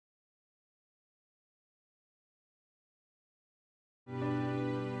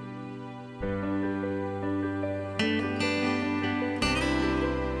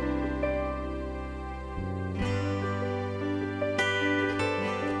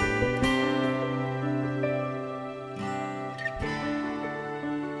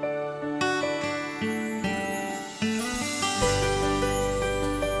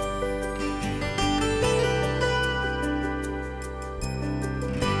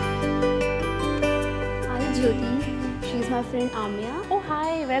Jyoti. She's my friend Amya. Oh,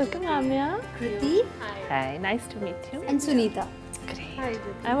 hi. Welcome, Amya. Kriti. Hi. Nice to meet you. And Sunita. Great. Hi,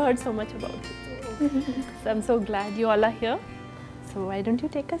 Jyoti. I've heard so much about you. So I'm so glad you all are here. So why don't you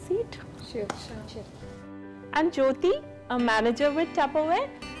take a seat? Sure. I'm Jyoti, a manager with Tupperware.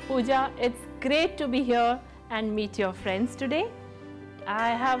 Pooja, it's great to be here and meet your friends today. I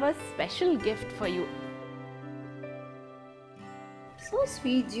have a special gift for you. So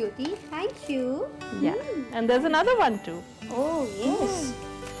sweet, Jyoti. Thank you. Yeah, and there's another one too. Oh, yes.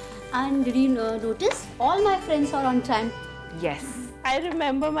 And did you notice? All my friends are on time. Yes, I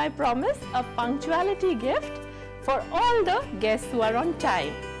remember my promise, a punctuality gift for all the guests who are on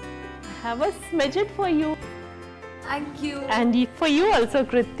time. I have a smidget for you. Thank you. And for you also,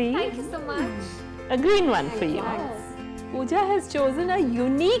 Kriti. Thank you so much. A green one for you. Pooja has chosen a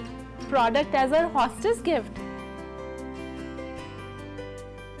unique product as her hostess gift.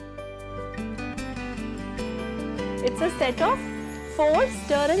 It's a set of 4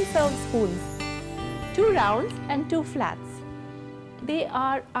 stir and serve spoons, 2 rounds and 2 flats. They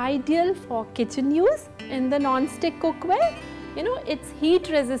are ideal for kitchen use in the non-stick cookware. You know, it's heat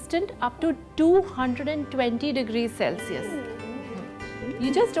resistant up to 220 degrees Celsius.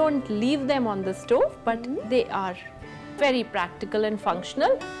 You just don't leave them on the stove, but they are very practical and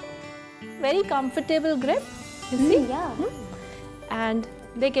functional. Very comfortable grip, you see? Yeah. And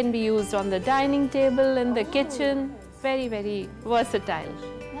they can be used on the dining table, in the kitchen. Very, very versatile.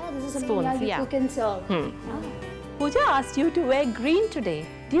 Yeah, this is something Spoons, like you yeah. cook and serve. Pooja asked you to wear green today.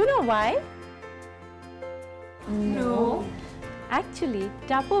 Do you know why? No. Actually,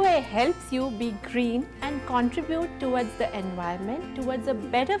 Tupperware helps you be green and contribute towards the environment, towards a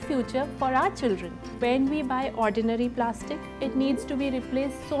better future for our children. When we buy ordinary plastic, it needs to be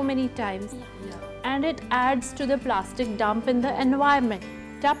replaced so many times. And it adds to the plastic dump in the environment.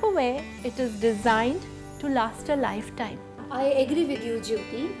 Tupperware, it is designed to last a lifetime. I agree with you,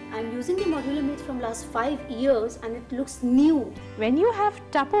 Jyoti. I'm using the modular myth from last 5 years and it looks new. When you have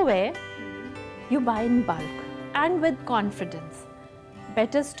Tupperware, you buy in bulk and with confidence.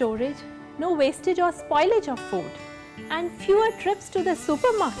 Better storage, no wastage or spoilage of food, and fewer trips to the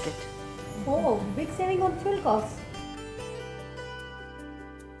supermarket. Oh, big saving on fuel costs.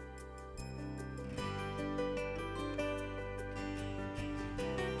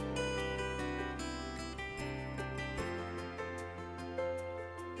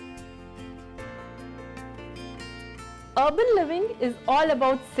 Urban living is all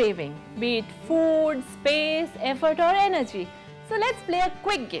about saving, be it food, space, effort or energy. So let's play a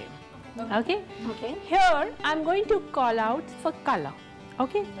quick game. Okay? Okay. Here I'm going to call out for color.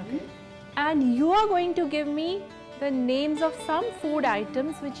 Okay? And you are going to give me the names of some food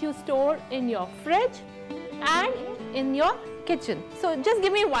items which you store in your fridge and in your kitchen. So just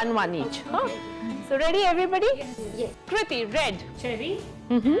give me one each. Huh? So ready everybody? Yes. Kriti, red. Cherry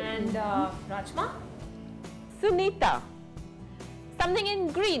and rajma. Sunita, something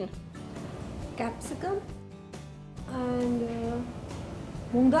in green. Capsicum and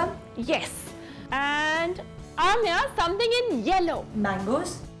moong dal. Yes. And Amya, something in yellow.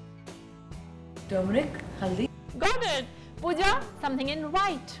 Mangoes. Turmeric. Haldi. Got it. Pooja, something in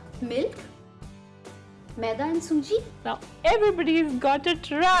white. Milk. Maida and suji. Now everybody's got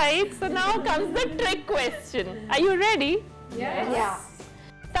it right. So now comes the trick question. Are you ready? Yes. Yeah.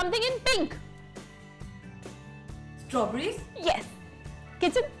 Something in pink. Strawberries. Yes.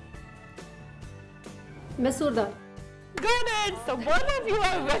 Kitchen. Masoor dal. Got it. So both of you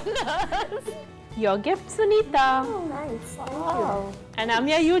are winners. Your gift, Sunita. Oh, nice. Wow. And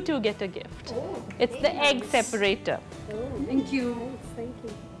Amya, you too get a gift. It's the egg separator. Thank you. Thank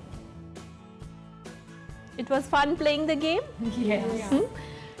you. It was fun playing the game. Yes.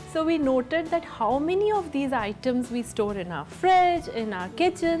 So we noted that how many of these items we store in our fridge, in our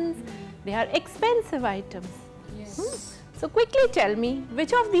kitchens. They are expensive items. So quickly tell me,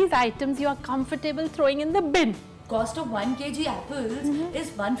 which of these items you are comfortable throwing in the bin? Cost of 1 kg apples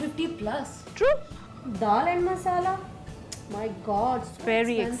is 150 plus. True? Dal and masala. My God, so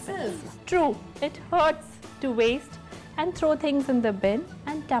Very expensive. expensive. True. It hurts to waste and throw things in the bin,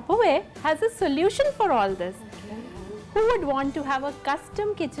 and Tupperware has a solution for all this. Who would want to have a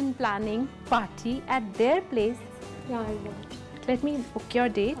custom kitchen planning party at their place? Yeah, I want. Let me book your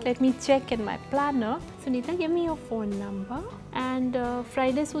date. Let me check in my planner. Sunita, give me your phone number. And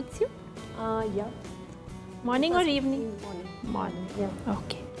Friday suits you? Yeah. Morning or evening? Morning. Morning. Yeah.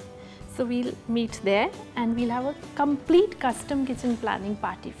 Okay. So we'll meet there and we'll have a complete custom kitchen planning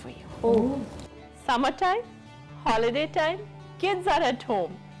party for you. Oh. Summertime, holiday time, kids are at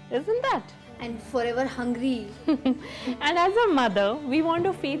home. Isn't that? And forever hungry. And as a mother, we want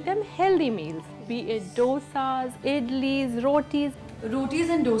to feed them healthy meals. be it dosas, idlis, rotis. Rotis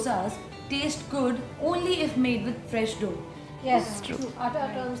and dosas taste good only if made with fresh dough. Yes, true. Atta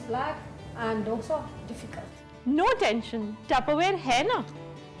turns black and dosa difficult. No tension, Tupperware hai na?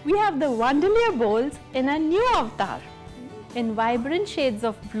 We have the Wonderlier bowls in a new avatar. In vibrant shades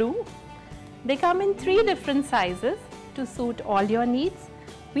of blue. They come in 3 different sizes to suit all your needs.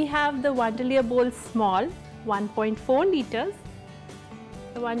 We have the Wonderlier bowl small, 1.4 liters.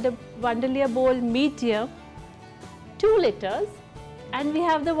 The Wonderlier bowl medium, 2 liters. And we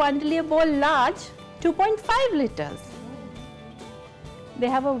have the Wonderlier bowl large, 2.5 liters. They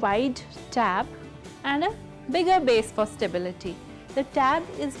have a wide tab and a bigger base for stability. The tab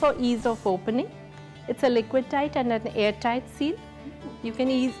is for ease of opening. It's a liquid tight and an airtight seal. You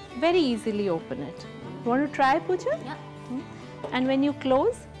can very easily open it. You want to try, Pooja? Yeah. And when you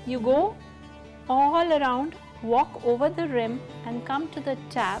close, you go all around, walk over the rim and come to the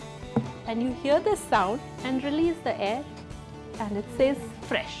tab, and you hear the sound and release the air, and it says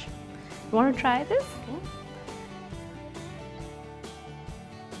fresh. You want to try this?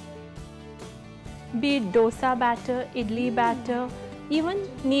 Be it dosa batter, idli batter, even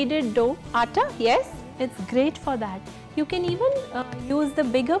kneaded dough, atta, yes, it's great for that. You can even use the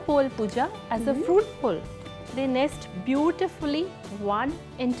bigger bowl, Pooja, as a fruit bowl. They nest beautifully one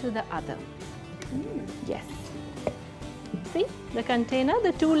into the other. Yes. See, the container,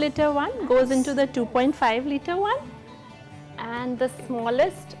 the 2 liter one goes into the 2.5 liter one, and the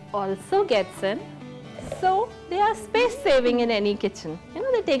smallest also gets in. So they are space saving in any kitchen. You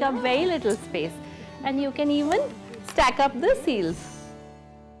know, they take up very little space, and you can even stack up the seals.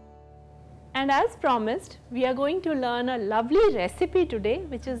 And as promised, we are going to learn a lovely recipe today,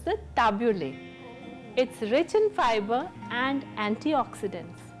 which is the tabbouleh. It's rich in fiber and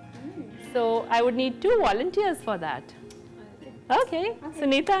antioxidants. So I would need 2 volunteers for that. Okay,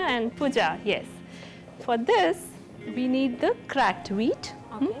 Sunita and Pooja, yes. For this, we need the cracked wheat,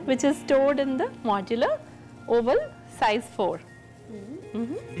 which is stored in the modular oval size 4.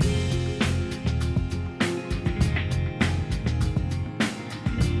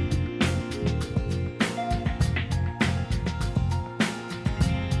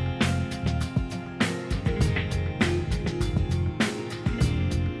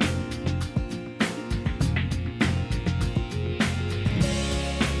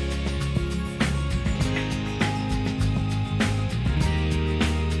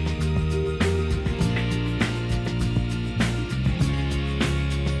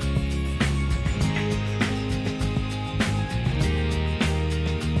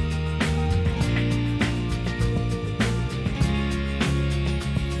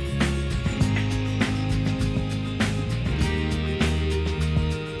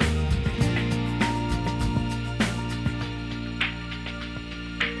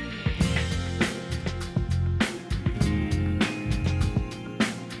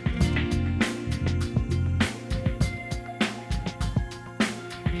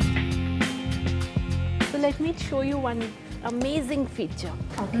 Let me show you one amazing feature.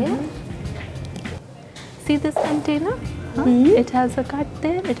 Okay. See this container? It has a cut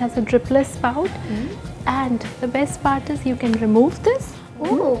there, it has a dripless spout, and the best part is you can remove this.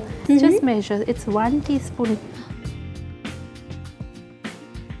 Oh. Just measure, it's 1 teaspoon.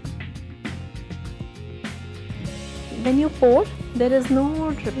 When you pour, there is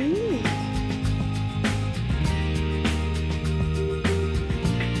no drip.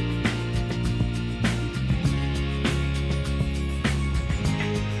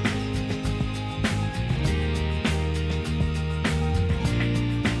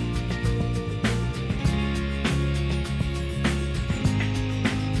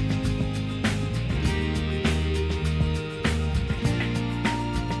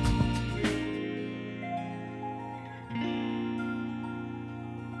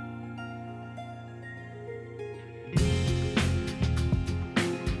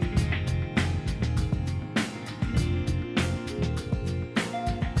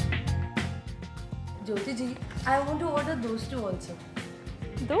 Jyoti ji, I want to order those 2 also.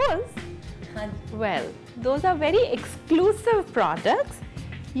 Those? Well, those are very exclusive products.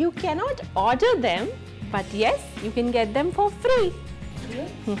 You cannot order them, but yes, you can get them for free.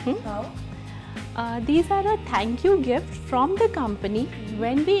 Really? How? These are a thank you gift from the company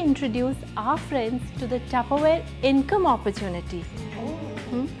when we introduce our friends to the Tupperware income opportunity.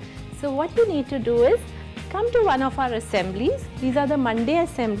 So what you need to do is come to one of our assemblies. These are the Monday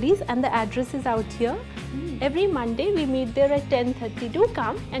assemblies and the address is out here. Every Monday we meet there at 10:30. Do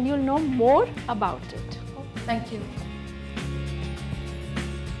come and you'll know more about it. Thank you.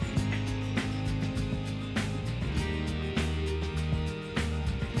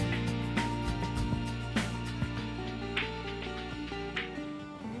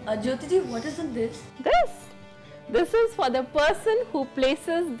 Jyoti ji, what is in this? This is for the person who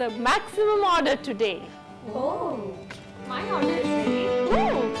places the maximum order today. Oh, my order is ready.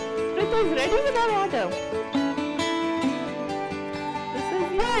 Oh, Prita is ready with our order. This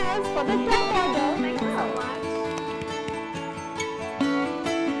is yours for the top order. Thank you so much.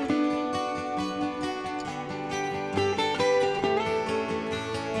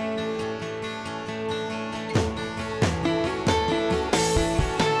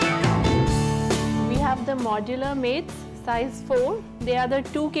 We have the modular mates size 4. They are the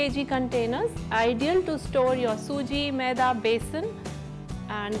 2 kg containers, ideal to store your suji, maida, besan,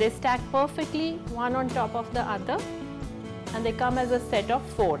 and they stack perfectly one on top of the other, and they come as a set of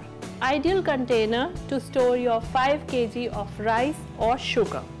 4. Ideal container to store your 5 kg of rice or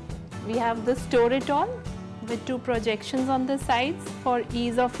sugar. We have the Store It On with 2 projections on the sides for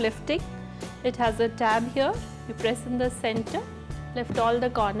ease of lifting. It has a tab here. You press in the center, lift all the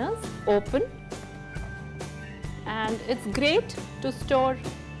corners, open, and it's great to store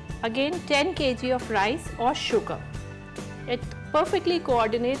again 10 kg of rice or sugar. It perfectly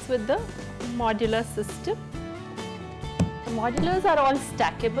coordinates with the modular system. The modulars are all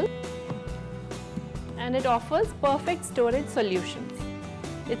stackable and it offers perfect storage solutions.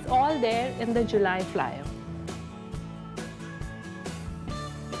 It's all there in the July flyer.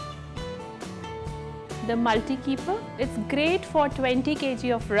 The multi-keeper, it's great for 20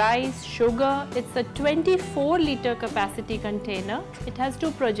 kg of rice, sugar. It's a 24-liter capacity container. It has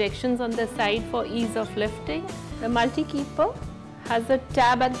 2 projections on the side for ease of lifting. The multi-keeper has a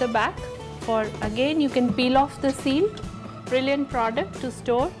tab at the back for, again, you can peel off the seal. Brilliant product to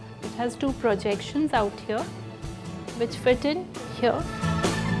store. It has 2 projections out here which fit in here.